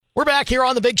We're back here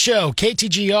on the big show,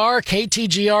 KTGR,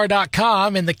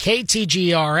 KTGR.com, and the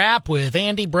KTGR app with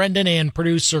Andy, Brendan, and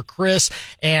producer Chris.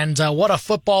 And what a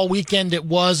football weekend it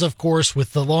was, of course,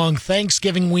 with the long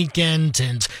Thanksgiving weekend,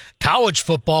 and college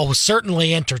football was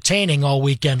certainly entertaining all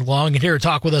weekend long. And here to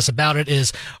talk with us about it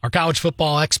is our college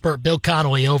football expert, Bill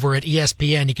Connelly, over at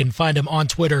ESPN. You can find him on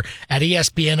Twitter at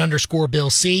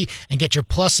ESPN_Bill C, and get your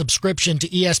Plus subscription to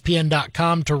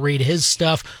ESPN.com to read his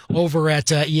stuff over at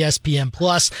ESPN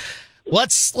Plus.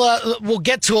 We'll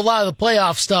get to a lot of the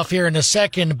playoff stuff here in a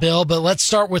second, Bill, but let's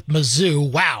start with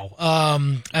Mizzou. Wow.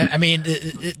 I mean,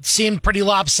 it seemed pretty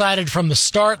lopsided from the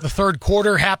start. The third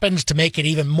quarter happened to make it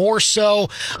even more so.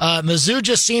 Mizzou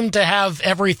just seemed to have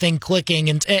everything clicking.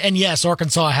 And yes,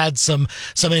 Arkansas had some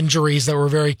injuries that were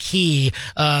very key,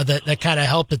 that kind of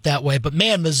helped it that way. But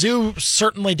man, Mizzou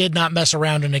certainly did not mess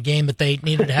around in a game that they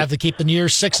needed to have to keep the New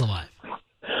Year's Six alive.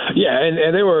 Yeah,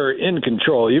 and they were in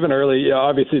control even early.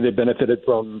 Obviously, they benefited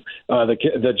from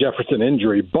the Jefferson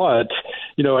injury, but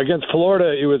against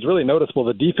Florida, it was really noticeable.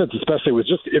 The defense, especially,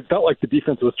 it felt like the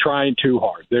defense was trying too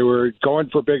hard. They were going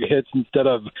for big hits instead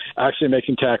of actually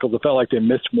making tackles. It felt like they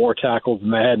missed more tackles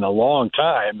than they had in a long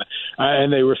time,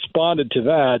 and they responded to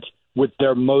that with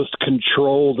their most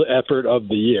controlled effort of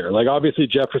the year. Like, obviously,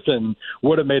 Jefferson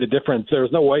would have made a difference. There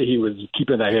was no way he was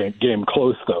keeping that game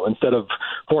close, though. Instead of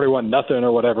 41-0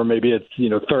 or whatever, maybe it's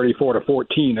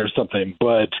 34-14 or something.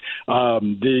 But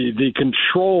the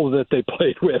control that they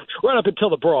played with right up until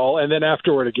the brawl, and then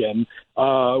afterward again,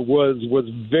 was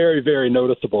very, very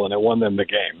noticeable, and it won them the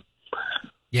game.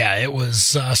 Yeah, it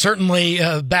was certainly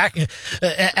back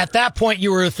at that point.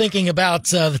 You were thinking about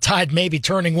the tide maybe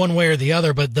turning one way or the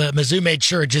other, but the Mizzou made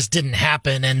sure it just didn't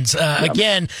happen. And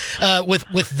again,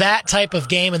 with that type of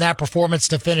game and that performance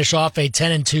to finish off a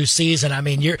 10-2 season, I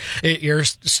mean, you're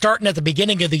starting at the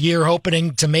beginning of the year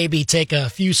hoping to maybe take a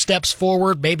few steps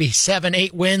forward, maybe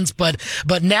 7-8 wins. But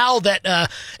now that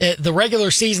the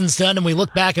regular season's done and we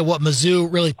look back at what Mizzou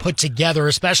really put together,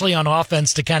 especially on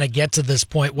offense, to kind of get to this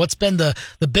point, what's been the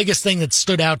biggest thing that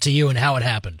stood out to you and how it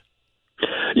happened?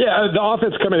 Yeah, the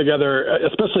offense coming together,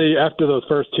 especially after those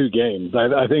first two games.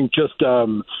 I think just,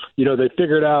 they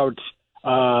figured out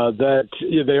that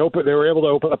they were able to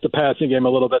open up the passing game a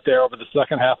little bit there over the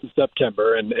second half of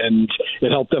September, and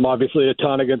it helped them obviously a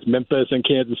ton against Memphis and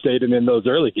Kansas State and in those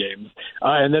early games.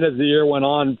 And then as the year went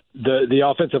on, the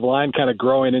offensive line kind of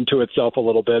growing into itself a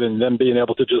little bit, and them being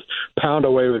able to just pound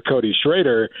away with Cody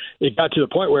Schrader, it got to the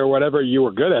point where whatever you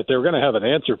were good at, they were going to have an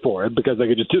answer for it because they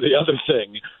could just do the other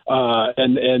thing,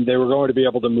 and they were going to be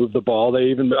able to move the ball.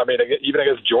 Even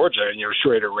against Georgia,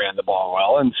 Schrader ran the ball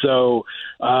well, and so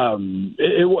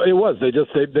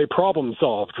they problem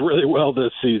solved really well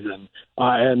this season,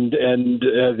 and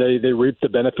they reaped the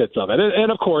benefits of it,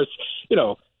 and of course,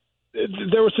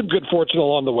 there was some good fortune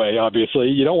along the way. Obviously,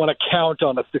 you don't want to count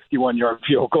on a 61-yard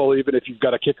field goal, even if you've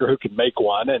got a kicker who can make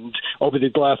one. And over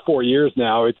these last 4 years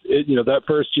now, that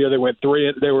first year they went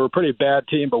they were a pretty bad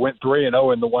team, but went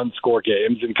 3-0 in the one-score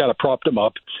games and kind of propped them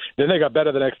up. Then they got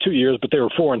better the next 2 years, but they were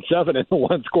 4-7 in the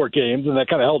one-score games, and that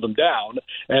kind of held them down.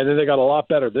 And then they got a lot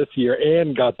better this year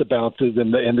and got the bounces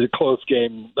in the close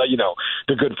game,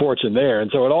 the good fortune there. And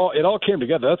so it all came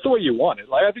together. That's the way you want it.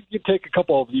 Like, I think you take a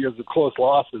couple of years of close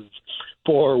losses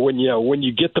for when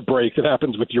you get the break that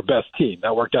happens with your best team.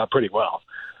 That worked out pretty well.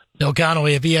 Bill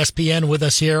Connelly of ESPN with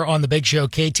us here on the big show,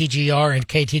 KTGR and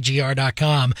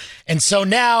KTGR.com. And so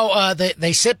now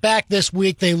they sit back this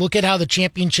week. They look at how the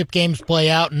championship games play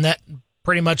out, and that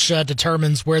pretty much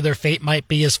determines where their fate might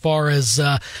be as far as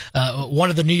one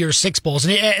of the New Year's Six Bowls.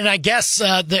 And I guess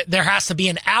there has to be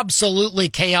an absolutely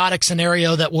chaotic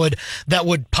scenario that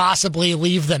would possibly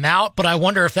leave them out. But I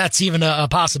wonder if that's even a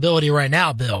possibility right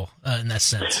now, Bill, in that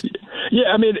sense. Yeah,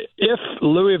 I mean, if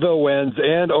Louisville wins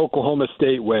and Oklahoma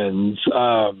State wins,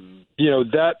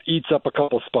 that eats up a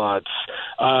couple spots.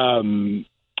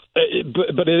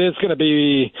 But it is going to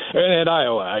be, and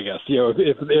Iowa, I guess.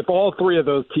 If all three of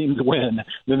those teams win,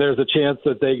 then there's a chance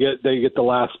that they get the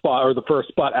last spot or the first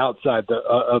spot outside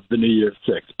of the New Year's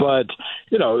Six. But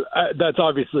that's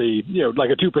obviously like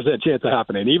a 2% chance of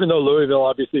happening. Even though Louisville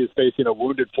obviously is facing a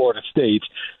wounded Florida State,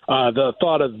 the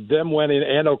thought of them winning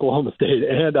and Oklahoma State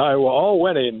and Iowa all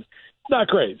winning, not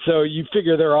great. So you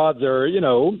figure their odds are,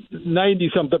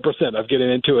 90-something% of getting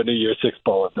into a New Year's Six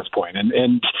Bowl at this point.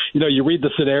 And you read the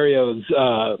scenarios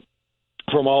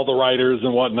from all the writers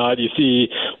and whatnot. You see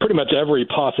pretty much every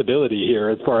possibility here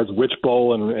as far as which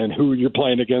bowl and who you're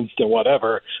playing against and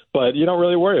whatever. But you don't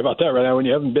really worry about that right now when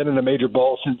you haven't been in a major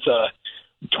bowl since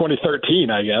 2013,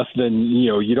 I guess. Then,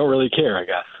 you don't really care, I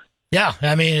guess. Yeah,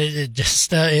 I mean,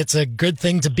 it's a good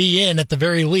thing to be in at the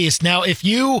very least. Now, if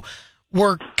you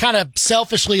were kind of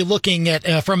selfishly looking at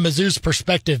from Mizzou's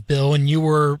perspective, Bill, and you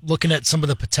were looking at some of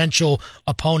the potential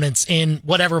opponents in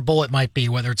whatever bowl it might be,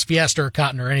 whether it's Fiesta or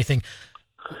Cotton or anything,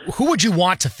 who would you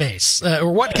want to face?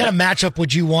 Or what kind of matchup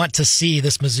would you want to see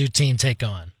this Mizzou team take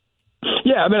on?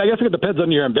 Yeah, I mean, I guess it depends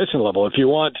on your ambition level. If you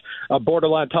want a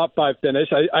borderline top 5 finish,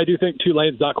 I do think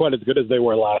Tulane's not quite as good as they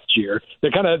were last year.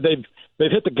 They've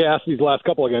hit the gas these last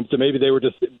couple of games, so maybe they were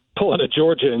just pulling at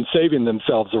Georgia and saving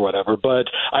themselves or whatever. But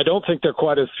I don't think they're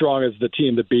quite as strong as the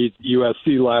team that beat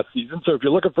USC last season. So if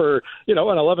you're looking for, an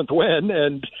 11th win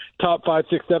and top 5,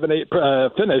 6, 7, 8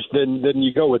 finish, then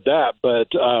you go with that. But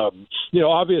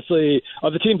obviously,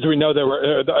 of the teams we know that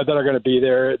are going to be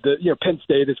there, Penn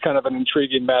State is kind of an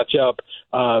intriguing matchup.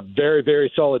 Very,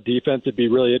 very solid defense. It'd be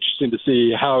really interesting to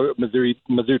see how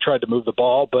Mizzou tried to move the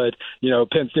ball, but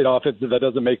Penn State offense that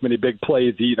doesn't make many big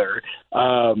plays either.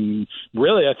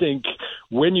 Really, I think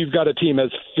when you've got a team as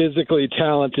physically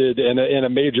talented and a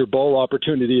major bowl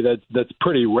opportunity that's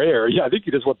pretty rare, I think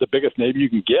you just want the biggest name you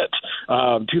can get.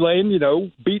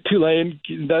 Tulane, beat Tulane,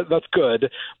 that's good,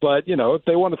 but if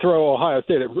they want to throw Ohio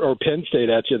State or Penn State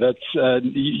at you, that's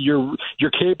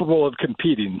you're capable of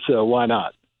competing. So why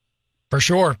not? For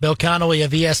sure. Bill Connelly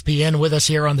of ESPN with us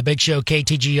here on the Big Show,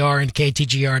 KTGR and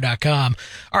KTGR.com.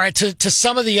 All right, to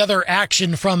some of the other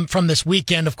action from this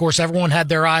weekend, of course, everyone had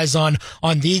their eyes on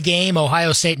the game,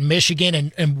 Ohio State and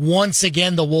Michigan, and once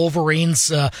again the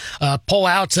Wolverines pull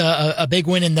out a big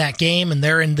win in that game, and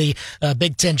they're in the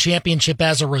Big Ten championship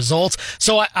as a result.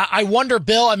 So I wonder,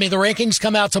 Bill, I mean, the rankings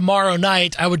come out tomorrow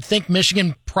night. I would think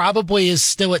Michigan probably is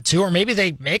still at 2, or maybe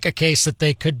they make a case that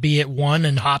they could be at 1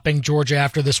 and hopping Georgia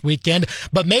after this weekend.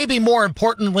 But maybe more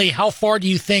importantly, how far do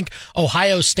you think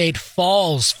Ohio State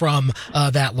falls from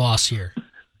that loss here?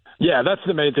 Yeah, that's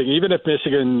the main thing. Even if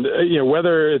Michigan,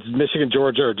 whether it's Michigan,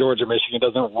 Georgia, or Georgia, Michigan,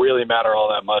 doesn't really matter all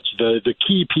that much. The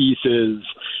key piece is,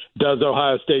 does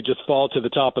Ohio State just fall to the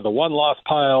top of the one-loss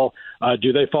pile?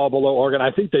 Do they fall below Oregon? I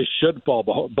think they should fall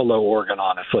below Oregon,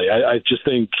 honestly. I just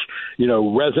think,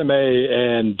 resume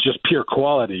and just pure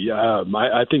quality.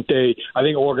 I think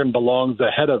Oregon belongs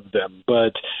ahead of them.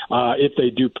 But if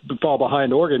they do fall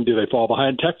behind Oregon, do they fall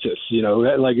behind Texas?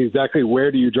 Like exactly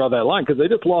where do you draw that line? Because they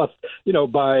just lost,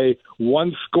 by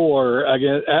 1 score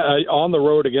against, on the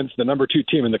road against the number 2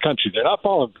 team in the country. They're not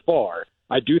falling far.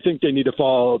 I do think they need to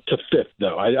fall to 5th,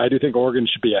 though. I do think Oregon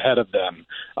should be ahead of them,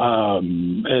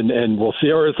 and we'll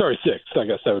see. Or sorry, 6th. I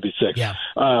guess that would be 6th. Yeah.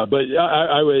 But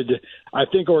I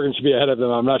think Oregon should be ahead of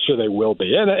them. I'm not sure they will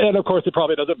be, and of course it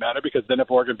probably doesn't matter because then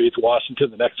if Oregon beats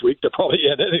Washington the next week, they're probably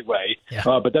in anyway. Yeah.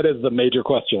 But that is the major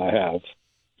question I have.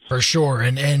 For sure,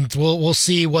 and we'll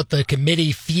see what the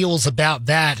committee feels about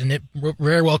that, and it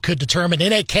very well could determine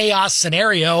in a chaos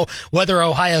scenario whether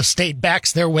Ohio State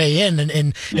backs their way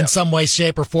in some way,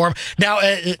 shape, or form. Now,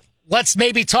 let's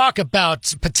maybe talk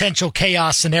about potential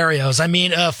chaos scenarios. I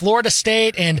mean, Florida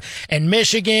State and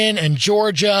Michigan and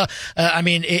Georgia. I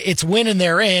mean, it's win and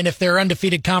they're in. If they're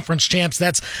undefeated conference champs,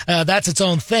 that's its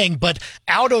own thing. But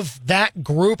out of that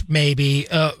group, maybe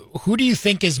who do you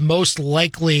think is most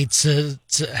likely to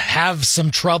have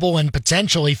some trouble and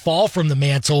potentially fall from the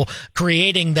mantle,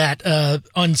 creating that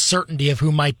uncertainty of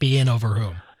who might be in over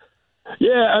whom?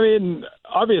 Yeah, I mean,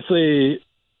 obviously.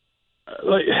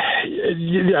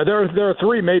 There are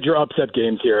 3 major upset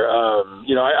games here.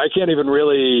 I can't even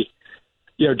really,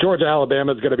 Georgia,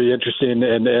 Alabama is going to be interesting,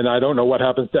 and I don't know what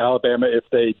happens to Alabama if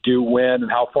they do win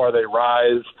and how far they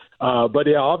rise. But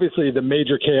yeah, obviously the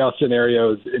major chaos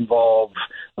scenarios involve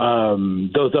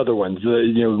those other ones.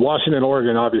 Washington,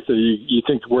 Oregon. Obviously, you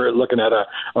think we're looking at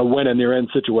a win in your end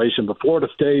situation. But Florida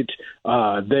State,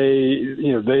 they're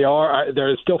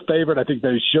still favored. I think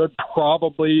they should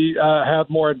probably have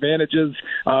more advantages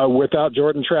without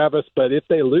Jordan Travis. But if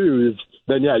they lose,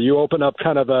 then yeah, you open up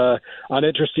kind of an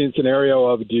interesting scenario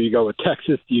of do you go with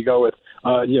Texas? Do you go with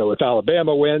if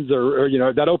Alabama wins or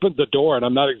that opens the door, and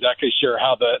I'm not exactly sure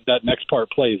how that next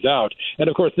part plays out. And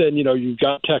of course, then, you've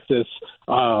got Texas,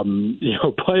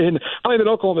 playing an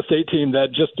Oklahoma State team that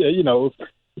just,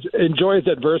 enjoys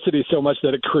adversity so much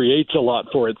that it creates a lot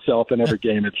for itself in every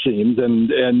game, it seems.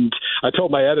 And I told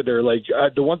my editor,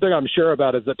 the one thing I'm sure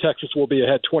about is that Texas will be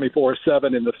ahead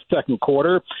 24-7 in the second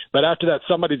quarter. But after that,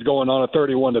 somebody's going on a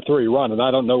 31-3 run, and I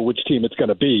don't know which team it's going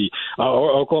to be.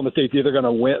 Oklahoma State's either going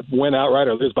to win outright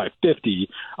or lose by 50.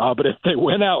 But if they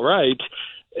win outright,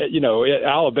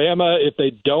 Alabama, if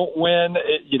they don't win,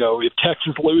 if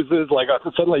Texas loses,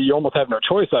 suddenly you almost have no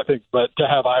choice, I think, but to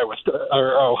have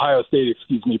Ohio State,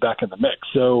 back in the mix.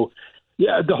 So,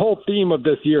 Yeah, the whole theme of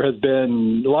this year has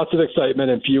been lots of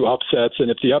excitement and few upsets. And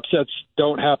if the upsets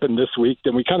don't happen this week,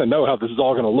 then we kind of know how this is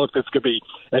all going to look. This could be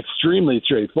extremely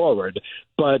straightforward.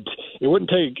 But it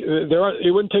wouldn't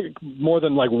take more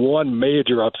than like one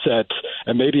major upset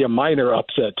and maybe a minor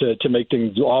upset to make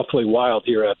things awfully wild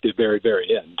here at the very, very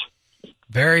end.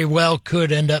 Very well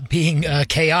could end up being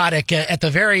chaotic at the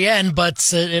very end,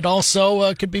 but it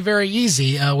also could be very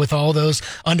easy with all those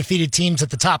undefeated teams at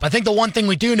the top. I think the one thing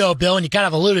we do know, Bill, and you kind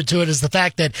of alluded to it, is the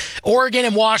fact that Oregon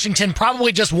and Washington,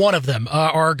 probably just one of them,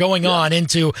 are going on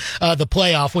into the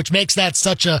playoff, which makes that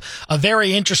such a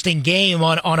very interesting game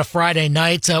on a Friday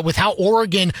night with how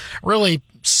Oregon really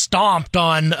stomped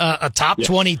on a top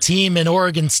 20 team in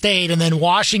Oregon State, and then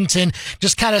Washington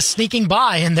just kind of sneaking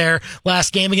by in their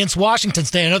last game against Washington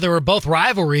State. I know they were both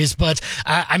rivalries, but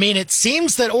I mean, it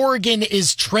seems that Oregon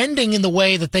is trending in the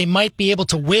way that they might be able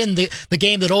to win the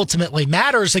game that ultimately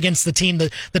matters against the team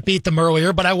that beat them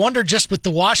earlier. But I wonder, just with the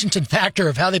Washington factor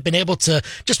of how they've been able to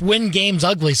just win games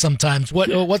ugly sometimes,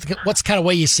 what's kind of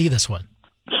way you see this one?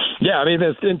 Yeah, I mean,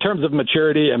 in terms of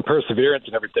maturity and perseverance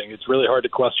and everything, it's really hard to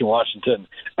question Washington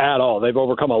at all. They've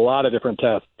overcome a lot of different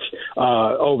tests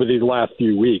over these last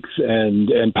few weeks,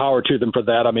 and power to them for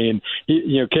that. I mean,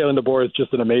 Kalen DeBoer is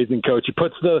just an amazing coach. He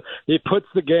puts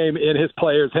the game in his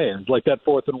players' hands, like that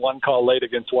 4th-and-1 call late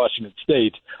against Washington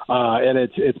State, and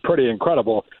it's pretty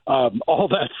incredible. All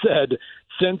that said,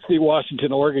 since the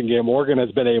Washington-Oregon game, Oregon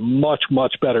has been a much,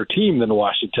 much better team than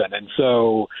Washington. And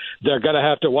so Washington's going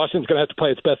to have to play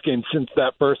its best game since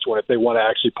that first one if they want to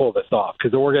actually pull this off.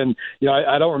 Because Oregon,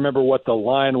 I don't remember what the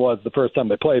line was the first time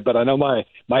they played, but I know my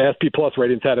SP Plus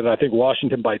ratings had it, I think,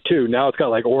 Washington by 2. Now it's got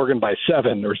like Oregon by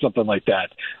 7 or something like that.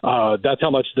 That's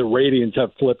how much the ratings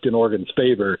have flipped in Oregon's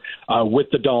favor with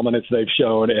the dominance they've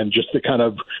shown and just the kind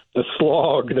of the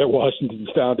slog that Washington's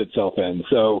found itself in.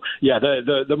 So, yeah,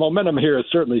 the momentum here is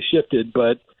certainly shifted,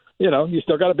 but you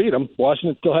still got to beat them.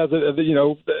 Washington still has it,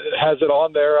 has it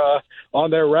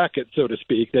on their racket, so to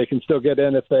speak. They can still get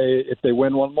in if they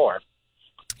win one more.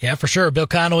 Yeah, for sure. Bill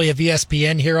Connelly of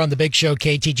ESPN here on the Big Show,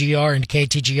 KTGR and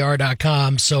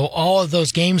KTGR.com. So all of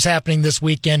those games happening this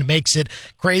weekend makes it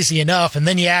crazy enough. And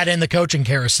then you add in the coaching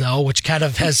carousel, which kind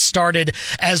of has started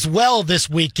as well this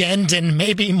weekend, and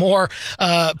maybe more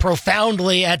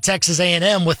profoundly at Texas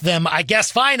A&M, with them, I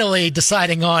guess, finally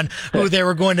deciding on who they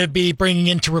were going to be bringing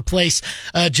in to replace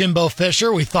Jimbo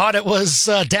Fisher. We thought it was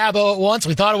Dabo at once.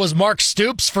 We thought it was Mark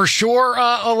Stoops for sure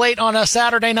late on a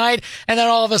Saturday night. And then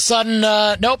all of a sudden,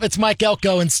 nope, it's Mike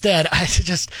Elko instead. I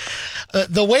just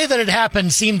the way that it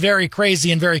happened seemed very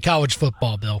crazy and very college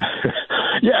football, Bill.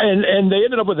 Yeah, and they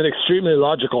ended up with an extremely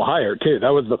logical hire, too.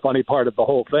 That was the funny part of the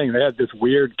whole thing. They had this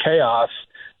weird chaos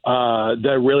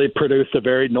that really produced a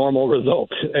very normal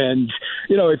result. And,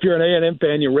 if you're an A&M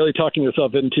fan, you're really talking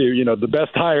yourself into, the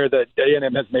best hire that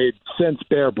A&M has made since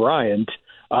Bear Bryant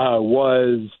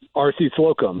was R.C.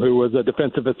 Slocum, who was a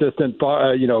defensive assistant,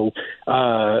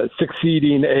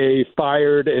 succeeding a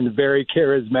fired and very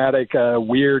charismatic,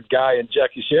 weird guy in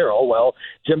Jackie Sherrill. Well,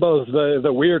 Jimbo's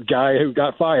the weird guy who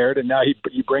got fired, and now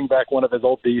you bring back one of his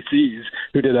old DCs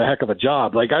who did a heck of a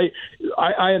job. Like,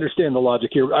 I understand the logic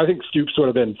here. I think Stoops would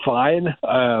have been fine.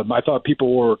 I thought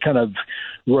people were kind of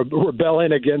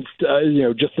rebelling against,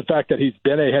 just the fact that he's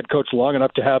been a head coach long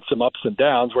enough to have some ups and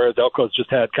downs, whereas Elko's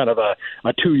just had kind of a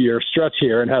 2-year stretch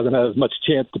here and hasn't had as much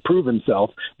chance to prove himself,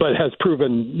 but has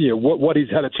proven, what he's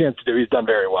had a chance to do, he's done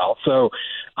very well. So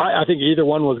I think either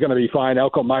one was going to be fine.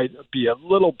 Elko might be a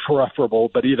little preferable,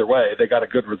 but either way, they got a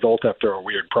good result after a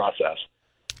weird process.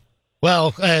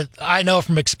 Well, I know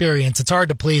from experience, it's hard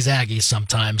to please Aggies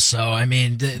sometimes. So, I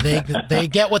mean, they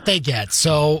get what they get.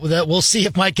 So we'll see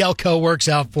if Mike Elko works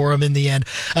out for him in the end.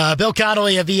 Bill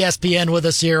Connelly of ESPN with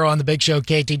us here on the Big Show,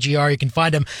 KTGR. You can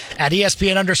find him at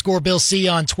ESPN_Bill C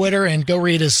on Twitter, and go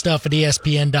read his stuff at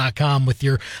ESPN.com with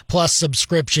your Plus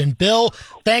subscription. Bill,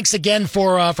 thanks again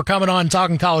for coming on and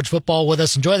talking college football with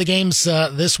us. Enjoy the games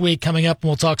this week coming up, and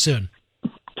we'll talk soon.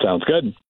 Sounds good.